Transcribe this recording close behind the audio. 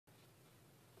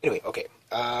Anyway, okay.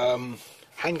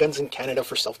 Handguns in Canada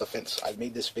for self-defense. I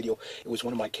made this video. It was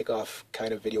one of my kickoff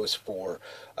kind of videos for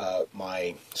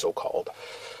my so-called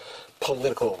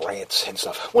political rants and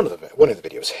stuff. One of the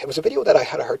videos. It was a video that I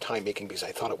had a hard time making because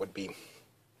I thought it would be,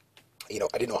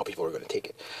 I didn't know how people were going to take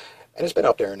it. And it's been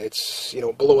up there, and it's,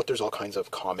 below it there's all kinds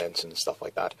of comments and stuff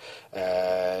like that.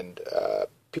 And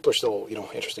people are still,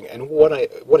 interesting. And what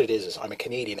it is I'm a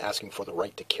Canadian asking for the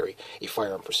right to carry a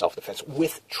firearm for self-defense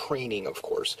with training, of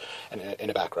course, and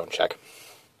a background check.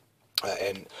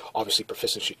 And obviously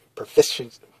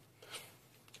proficient,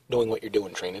 knowing what you're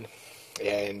doing, training.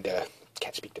 And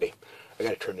can't speak today. I got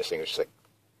to turn this thing. It's just like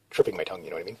tripping my tongue. You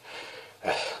know what I mean?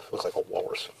 Looks like a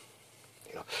walrus.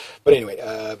 But anyway,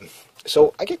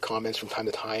 so I get comments from time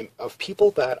to time of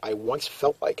people that I once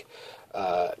felt like,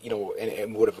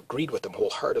 and would have agreed with them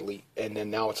wholeheartedly, and then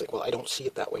now it's like, well, I don't see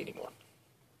it that way anymore.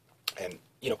 And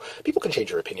people can change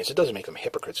their opinions. It doesn't make them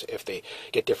hypocrites if they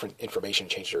get different information,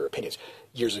 change their opinions.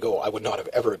 Years ago, I would not have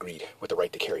ever agreed with the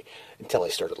right to carry until I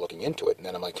started looking into it, and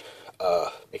then I'm like,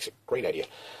 makes a great idea.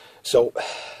 So,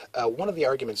 one of the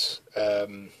arguments a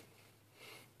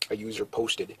user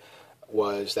posted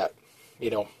was that,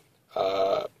 and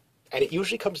it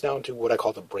usually comes down to what I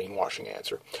call the brainwashing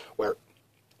answer, where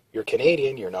you're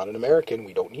Canadian, you're not an American,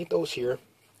 we don't need those here,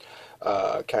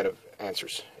 kind of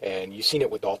answers. And you've seen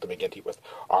it with Dalton McGuinty with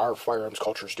our firearms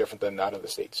culture is different than that of the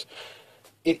States.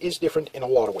 It is different in a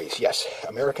lot of ways. Yes,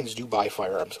 Americans do buy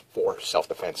firearms for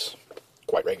self-defense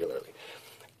quite regularly.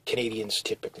 Canadians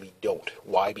typically don't.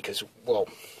 Why? Because, well,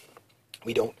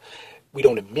 we don't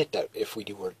admit that if we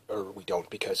do or we don't,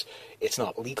 because it's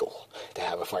not legal to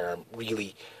have a firearm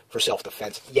really for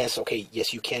self-defense. Yes, okay,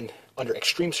 yes, you can, under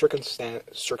extreme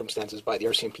circumstances by the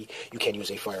RCMP, you can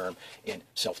use a firearm in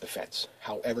self-defense.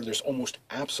 However, there's almost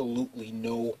absolutely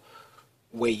no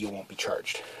way you won't be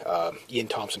charged. Ian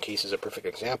Thompson case is a perfect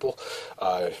example.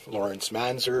 Lawrence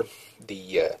Manzer,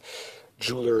 the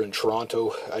jeweler in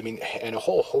Toronto, and a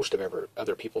whole host of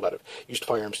other people that have used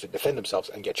firearms to defend themselves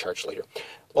and get charged later.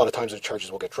 A lot of times the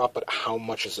charges will get dropped, but how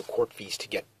much is the court fees to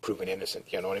get proven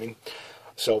innocent? You know what I mean?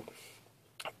 So,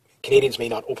 Canadians may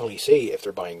not openly say if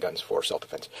they're buying guns for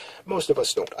self-defense. Most of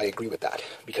us don't. I agree with that,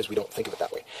 because we don't think of it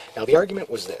that way. Now, the argument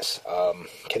was this.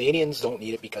 Canadians don't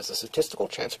need it because the statistical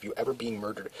chance of you ever being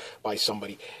murdered by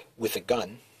somebody with a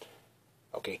gun,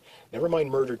 okay, never mind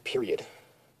murdered, period,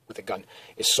 with a gun,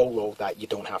 is so low that you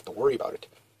don't have to worry about it.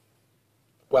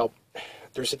 Well,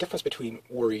 there's a difference between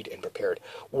worried and prepared.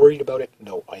 Worried about it?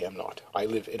 No, I am not. I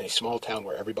live in a small town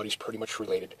where everybody's pretty much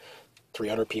related.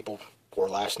 300 people, 4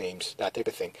 last names, that type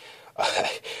of thing.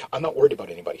 I'm not worried about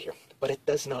anybody here. But it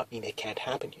does not mean it can't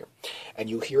happen here. And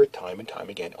you hear it time and time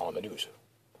again on the news.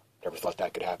 Never thought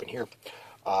that could happen here.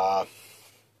 A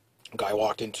guy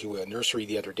walked into a nursery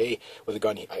the other day with a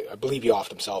gun. I believe he offed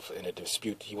himself in a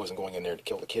dispute. He wasn't going in there to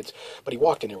kill the kids, but he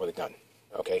walked in there with a gun.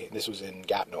 Okay, and this was in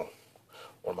Gatineau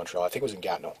or Montreal. I think it was in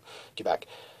Gatineau, Quebec.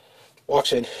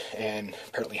 Walks in and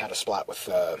apparently had a splat with,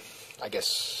 I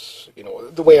guess,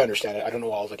 the way I understand it. I don't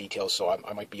know all the details, so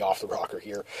I might be off the rocker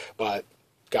here, but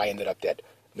guy ended up dead.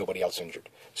 Nobody else injured.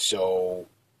 So,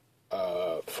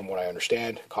 from what I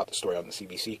understand, caught the story on the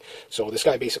CBC. So this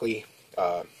guy basically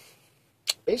a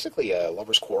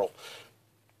lover's quarrel,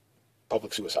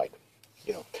 public suicide,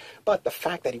 But the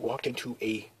fact that he walked into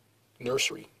a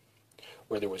nursery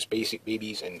where there was basic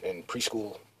babies and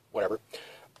preschool, whatever,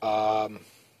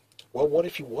 well, what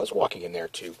if he was walking in there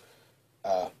to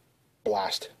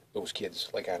blast those kids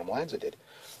like Adam Lanza did?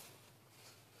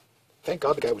 Thank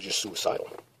God the guy was just suicidal.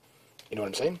 You know what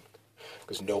I'm saying?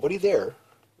 Because nobody there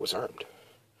was armed.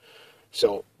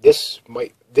 So this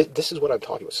is what I'm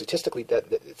talking about. Statistically,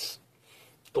 that it's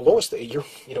the lowest, the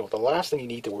last thing you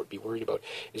need to be worried about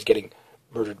is getting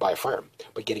murdered by a firearm.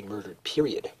 But getting murdered,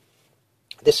 period,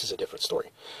 this is a different story.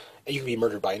 And you can be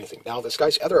murdered by anything. Now, this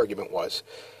guy's other argument was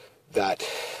that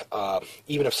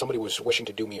even if somebody was wishing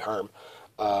to do me harm,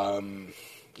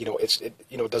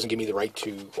 it doesn't give me the right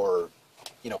to, or,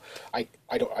 I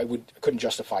couldn't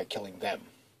justify killing them.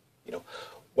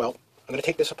 Well, I'm going to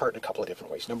take this apart in a couple of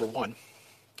different ways. Number one,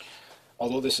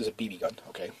 although this is a BB gun,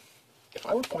 okay, if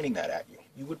I were pointing that at you,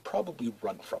 you would probably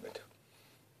run from it.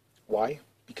 Why?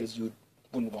 Because you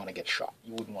wouldn't want to get shot.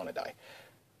 You wouldn't want to die.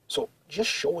 So just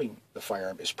showing the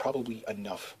firearm is probably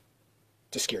enough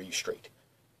to scare you straight.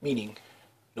 Meaning,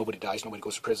 nobody dies, nobody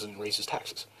goes to prison and raises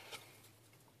taxes.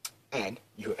 And,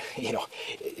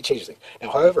 it changes things.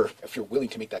 Now, however, if you're willing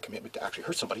to make that commitment to actually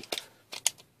hurt somebody,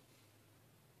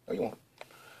 no, you won't.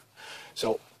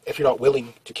 So, if you're not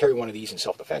willing to carry one of these in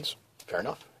self-defense, fair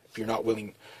enough. If you're not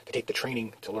willing to take the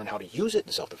training to learn how to use it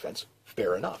in self-defense,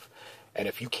 fair enough. And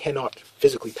if you cannot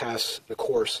physically pass the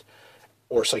course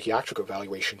or psychiatric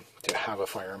evaluation to have a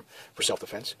firearm for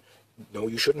self-defense, no,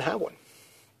 you shouldn't have one.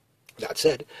 That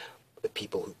said, the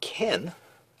people who can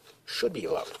should be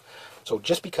allowed. So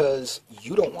just because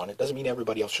you don't want it doesn't mean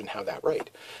everybody else shouldn't have that right.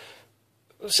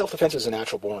 Self-defense is a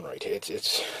natural born right.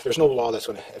 There's no law that's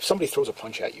going to... If somebody throws a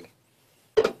punch at you...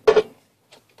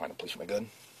 Find a place for my gun.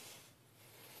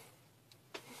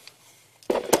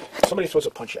 If somebody throws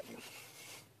a punch at you,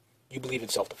 you believe in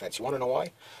self-defense. You want to know why?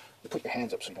 You put your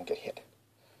hands up so you don't get hit.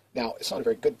 Now, it's not a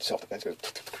very good self-defense,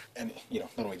 and,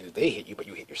 not only do they hit you, but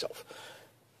you hit yourself.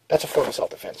 That's a form of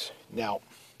self-defense. Now,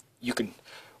 you can,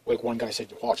 like one guy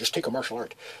said, well, just take a martial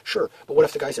art. Sure, but what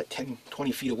if the guy's at 10,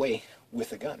 20 feet away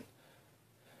with a gun?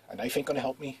 A knife ain't going to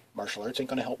help me. Martial arts ain't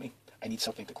going to help me. I need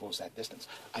something to close that distance.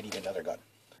 I need another gun.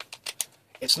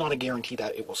 It's not a guarantee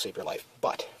that it will save your life,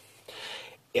 but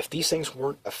if these things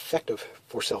weren't effective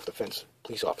for self-defense,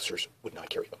 police officers would not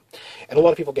carry them. And a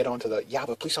lot of people get onto yeah,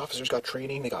 but police officers got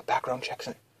training, they got background checks.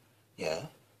 Yeah.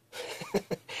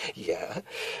 Yeah.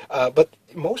 But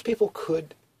most people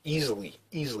could easily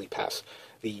pass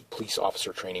the police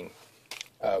officer training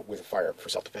with a firearm for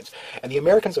self-defense. And the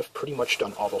Americans have pretty much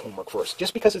done all the homework for us.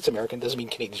 Just because it's American doesn't mean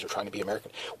Canadians are trying to be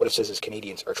American. What it says is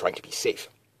Canadians are trying to be safe.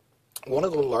 One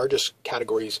of the largest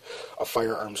categories of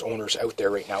firearms owners out there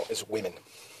right now is women.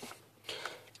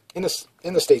 In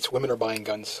the States, women are buying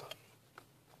guns.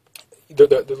 They're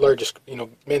the largest,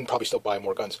 men probably still buy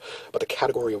more guns, but the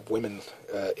category of women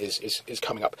is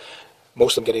coming up.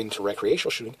 Most of them get into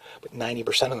recreational shooting, but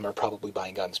 90% of them are probably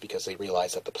buying guns because they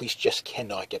realize that the police just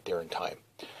cannot get there in time.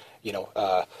 You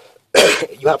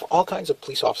have all kinds of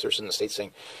police officers in the States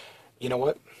saying, you know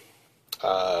what?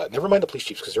 Never mind the police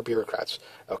chiefs because they're bureaucrats,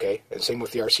 okay? And same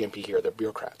with the RCMP here, they're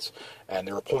bureaucrats. And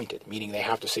they're appointed, meaning they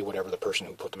have to say whatever the person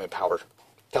who put them in power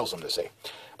tells them to say.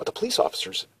 But the police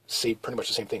officers say pretty much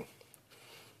the same thing.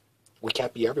 We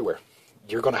can't be everywhere.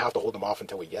 You're going to have to hold them off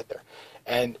until we get there.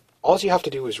 And all you have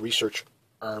to do is research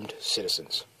armed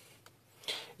citizens.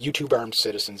 YouTube armed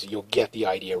citizens, you'll get the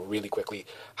idea really quickly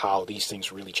how these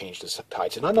things really change the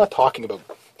tides. And I'm not talking about,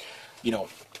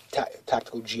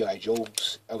 tactical G.I.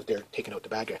 Joes out there taking out the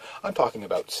bad guy. I'm talking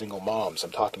about single moms. I'm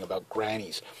talking about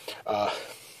grannies.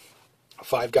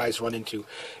 5 guys run into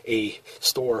a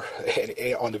store,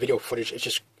 and on the video footage, it's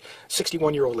just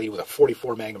 61-year-old lady with a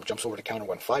 .44 Magnum jumps over the counter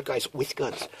when 5 guys with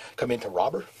guns come in to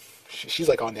rob her. She's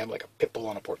like on them like a pit bull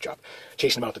on a pork chop,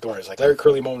 chasing them out the door. It's like Larry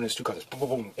Curly Moan and his 2 cousins, boom, boom,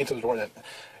 boom, into the door. And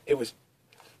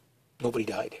nobody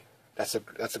died. That's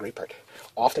the great part.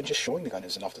 Often just showing the gun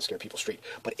is enough to scare people straight.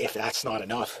 But if that's not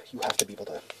enough, you have to be able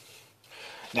to...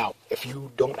 Now, if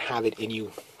you don't have it in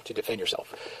you to defend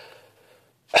yourself,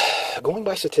 going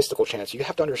by statistical chance, you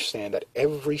have to understand that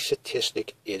every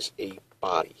statistic is a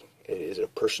body. It is a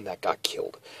person that got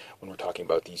killed when we're talking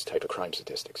about these type of crime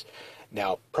statistics.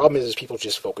 Now, problem is people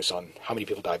just focus on how many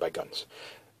people die by guns.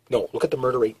 No, look at the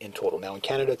murder rate in total. Now, in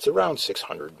Canada, it's around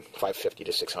 550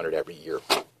 to 600 every year,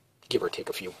 give or take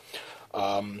a few.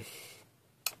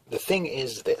 The thing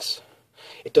is this.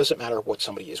 It doesn't matter what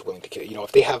somebody is willing to kill.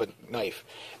 If they have a knife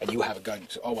and you have a gun,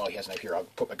 so, oh, well, he has a knife here, I'll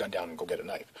put my gun down and go get a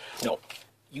knife. No,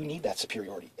 you need that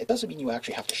superiority. It doesn't mean you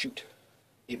actually have to shoot.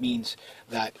 It means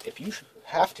that if you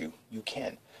have to, you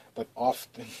can. But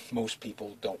often, most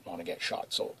people don't want to get shot.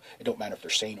 So it don't matter if they're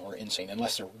sane or insane,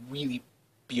 unless they're really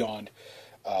beyond,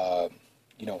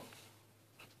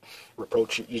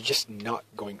 reproach.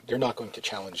 They're not going to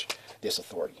challenge this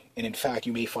authority. And in fact,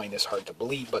 you may find this hard to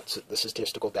believe, but the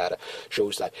statistical data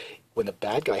shows that when the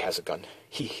bad guy has a gun,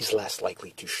 he's less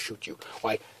likely to shoot you.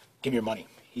 Why? Give me your money.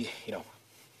 He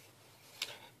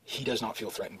does not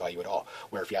feel threatened by you at all.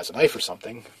 Where if he has a knife or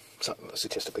something,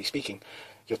 statistically speaking,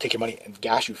 he'll take your money and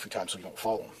gash you a few times so you don't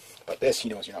follow him. But this, he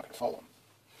knows you're not going to follow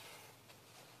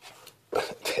him.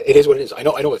 It is what it is. I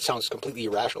know it sounds completely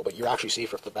irrational, but you're actually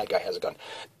safer if the bad guy has a gun.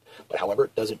 But however,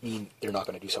 it doesn't mean they're not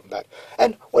going to do something bad.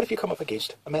 And what if you come up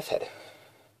against a meth head?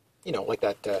 Like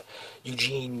that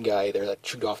Eugene guy there that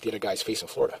chewed off the other guy's face in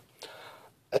Florida.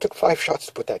 That took 5 shots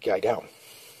to put that guy down.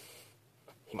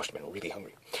 He must have been really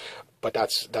hungry. But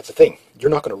that's the thing. You're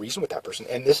not going to reason with that person.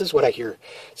 And this is what I hear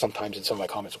sometimes in some of my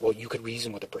comments. Well, you could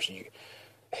reason with the person.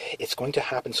 It's going to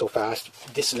happen so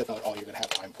fast. This is about all you're going to have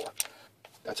time for.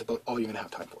 That's about all you're going to have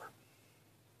time for.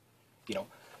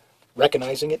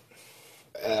 Recognizing it.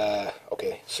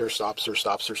 Okay, sir, stop. You're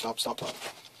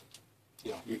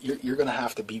going to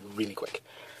have to be really quick.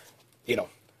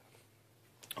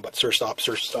 But sir, stop.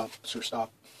 They're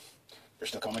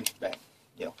still coming. Bang.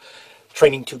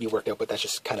 training to be worked out, but that's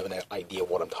just kind of an idea of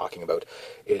what I'm talking about,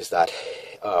 is that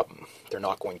they're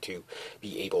not going to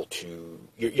be able to,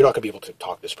 you're not going to be able to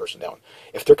talk this person down.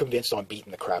 If they're convinced on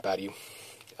beating the crap out of you,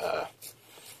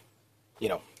 you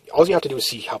know, all you have to do is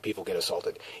see how people get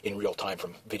assaulted in real time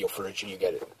from video footage, and you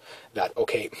get it. That,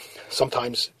 okay,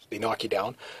 sometimes they knock you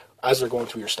down. As they're going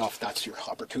through your stuff, that's your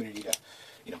opportunity to,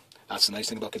 you know, that's the nice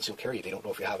thing about concealed carry. They don't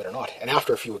know if you have it or not. And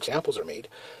after a few examples are made,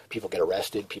 people get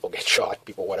arrested, people get shot,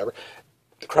 people whatever,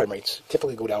 the crime rates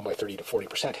typically go down by 30 to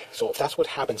 40%. So if that's what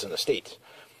happens in the States,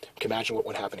 you can imagine what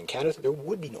would happen in Canada. There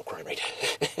would be no crime rate.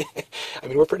 I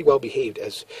mean, we're pretty well behaved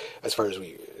as far as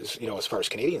as far as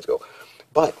Canadians go.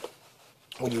 But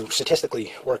when you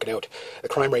statistically work it out, the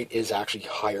crime rate is actually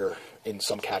higher in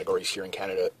some categories here in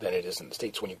Canada than it is in the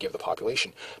States when you give the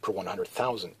population per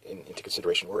 100,000 into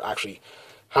consideration. We're actually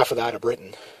half of that of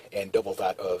Britain and double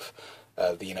that of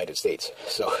the United States.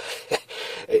 So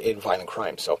in violent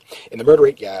crime. So in the murder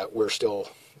rate, yeah,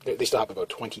 they still have about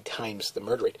 20 times the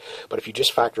murder rate. But if you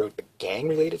just factor out the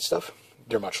gang-related stuff,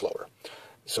 they're much lower.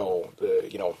 So,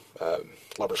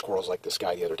 lubber squirrels like this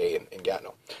guy the other day in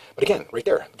Gatineau. But again, right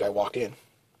there, the guy walked in.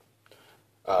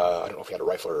 I don't know if he had a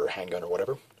rifle or a handgun or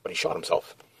whatever, but he shot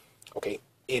himself, okay,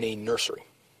 in a nursery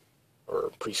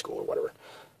or preschool or whatever.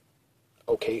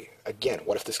 Okay, again,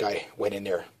 what if this guy went in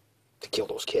there to kill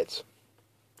those kids?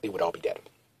 They would all be dead.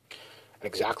 And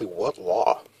exactly what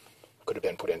law could have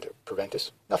been put in to prevent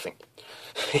this? Nothing.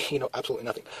 Absolutely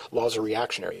nothing. Laws are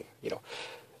reactionary,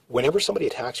 Whenever somebody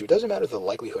attacks you, it doesn't matter the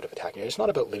likelihood of attacking you. It's not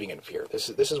about living in fear. This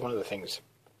is one of the things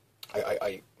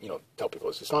I tell people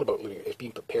is it's not about living. It's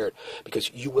being prepared, because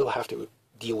you will have to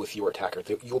deal with your attacker.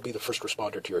 You'll be the first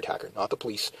responder to your attacker, not the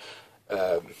police.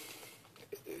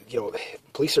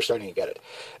 Police are starting to get it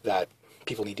that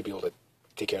people need to be able to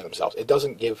take care of themselves. It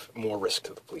doesn't give more risk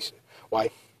to the police. Why?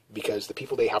 Because the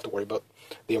people they have to worry about,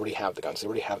 they already have the guns, they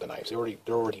already have the knives, they're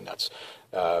already nuts.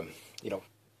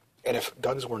 And if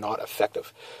guns were not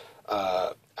effective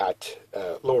at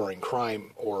lowering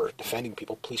crime or defending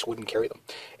people, police wouldn't carry them.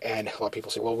 And a lot of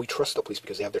people say, well, we trust the police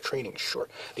because they have their training. Sure.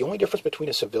 The only difference between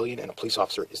a civilian and a police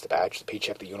officer is the badge, the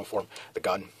paycheck, the uniform, the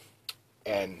gun,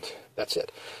 and that's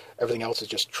it. Everything else is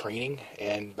just training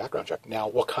and background check. Now,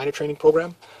 what kind of training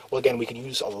program? Well, again, we can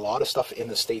use a lot of stuff in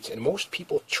the States, and most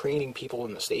people training people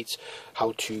in the States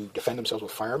how to defend themselves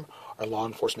with firearm are law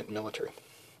enforcement and military,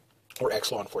 or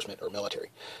ex-law enforcement or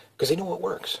military, because they know what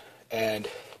works. And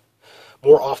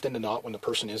more often than not, when the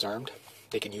person is armed,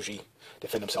 they can usually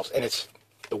defend themselves. And it's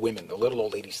the women, the little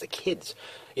old ladies, the kids.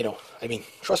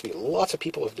 Trust me, lots of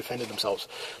people have defended themselves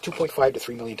 2.5 to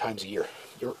 3 million times a year.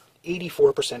 You're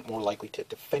 84% more likely to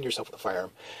defend yourself with a firearm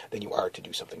than you are to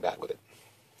do something bad with it.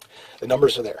 The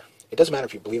numbers are there. It doesn't matter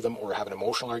if you believe them or have an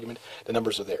emotional argument. The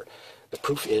numbers are there. The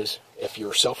proof is, if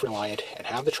you're self-reliant and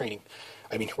have the training,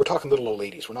 we're talking little old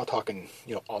ladies. We're not talking,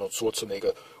 Arnold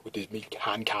Schwarzenegger with his big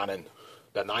hand cannon,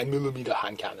 the 9mm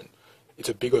hand cannon. It's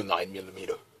a bigger 9mm.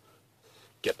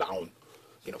 Get down,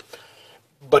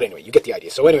 But anyway, you get the idea.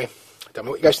 So anyway, tell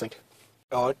me what you guys think.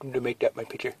 I want them to make that my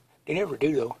picture. They never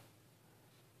do, though.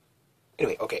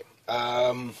 Anyway, okay.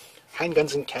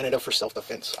 Handguns in Canada for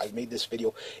self-defense. I've made this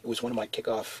video. It was one of my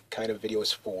kickoff kind of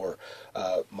videos for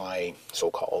my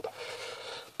so-called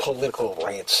political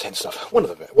rants and stuff. One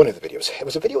of the videos. It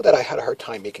was a video that I had a hard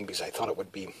time making because I thought it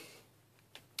would be,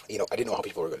 I didn't know how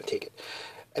people were going to take it.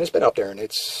 And it's been up there, and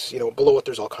it's, below it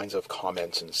there's all kinds of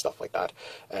comments and stuff like that.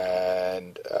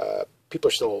 And people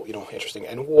are still, interesting.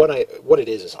 And what it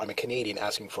is I'm a Canadian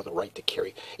asking for the right to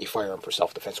carry a firearm for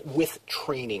self-defense with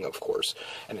training, of course,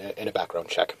 and a background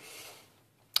check.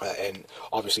 And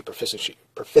obviously proficiency,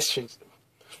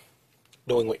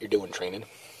 knowing what you're doing, training.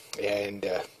 And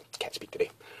can't speak today.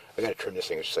 I got to trim this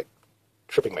thing. It's just like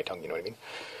tripping my tongue, you know what I mean?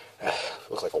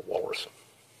 Looks like a walrus.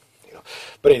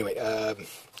 But anyway,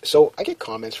 so I get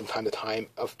comments from time to time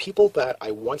of people that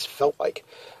I once felt like,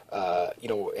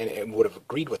 and would have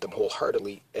agreed with them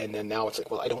wholeheartedly, and then now it's like,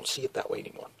 well, I don't see it that way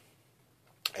anymore.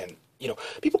 And,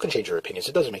 people can change their opinions.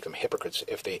 It doesn't make them hypocrites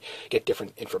if they get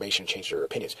different information, change their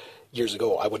opinions. Years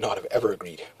ago, I would not have ever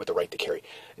agreed with the right to carry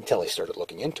until I started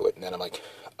looking into it, and then I'm like,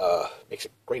 makes a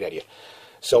great idea.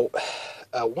 So,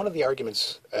 one of the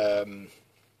arguments a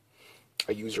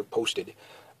user posted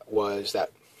was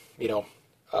that,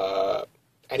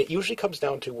 and it usually comes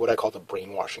down to what I call the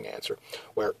brainwashing answer,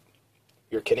 where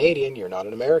you're Canadian, you're not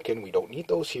an American, we don't need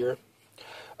those here,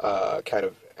 kind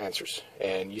of answers.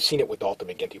 And you've seen it with Dalton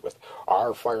McGuinty with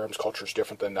our firearms culture is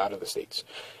different than that of the States.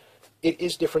 It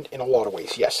is different in a lot of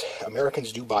ways, yes.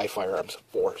 Americans do buy firearms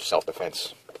for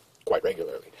self-defense quite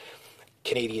regularly.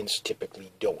 Canadians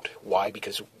typically don't. Why?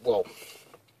 Because, well,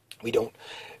 we don't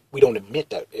we don't admit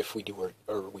that if we do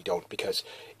or we don't, because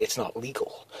it's not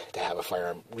legal to have a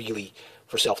firearm really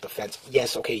for self-defense.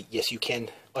 Yes, okay, yes, you can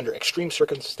under extreme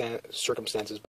circumstances.